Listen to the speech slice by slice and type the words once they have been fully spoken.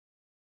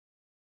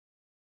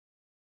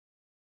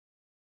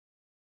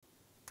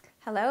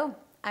Hello,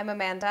 I'm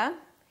Amanda,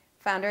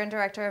 founder and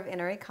director of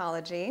Inner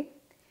Ecology.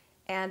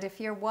 And if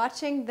you're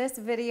watching this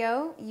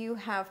video, you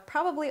have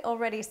probably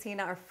already seen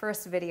our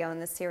first video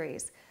in the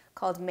series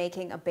called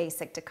Making a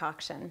Basic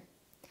Decoction.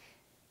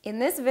 In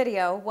this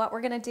video, what we're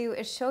going to do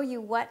is show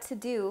you what to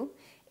do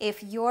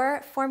if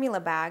your formula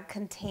bag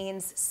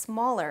contains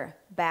smaller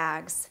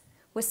bags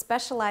with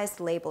specialized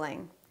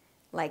labeling,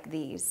 like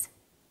these.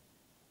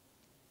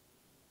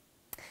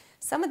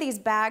 Some of these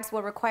bags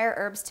will require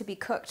herbs to be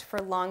cooked for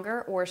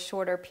longer or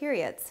shorter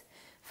periods.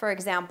 For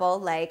example,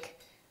 like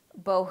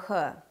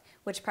bohe,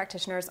 which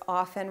practitioners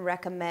often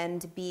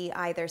recommend be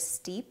either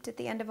steeped at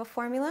the end of a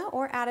formula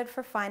or added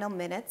for final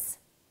minutes,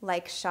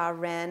 like sha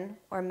ren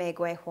or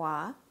megui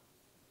hua.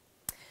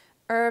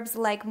 Herbs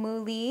like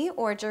muli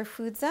or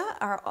jerfudza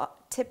are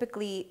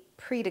typically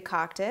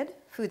pre-decocted.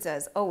 Fudza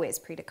is always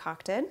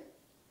pre-decocted.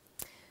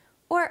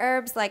 Or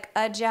herbs like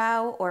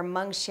ajiao or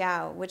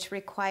mengxiao, which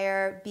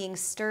require being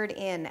stirred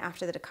in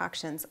after the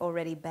decoction's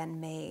already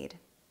been made.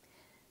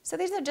 So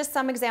these are just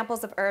some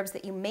examples of herbs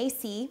that you may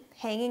see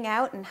hanging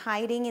out and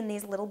hiding in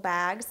these little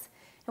bags.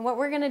 And what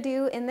we're going to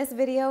do in this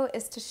video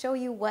is to show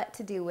you what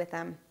to do with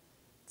them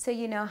so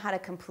you know how to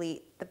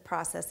complete the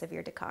process of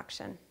your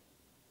decoction.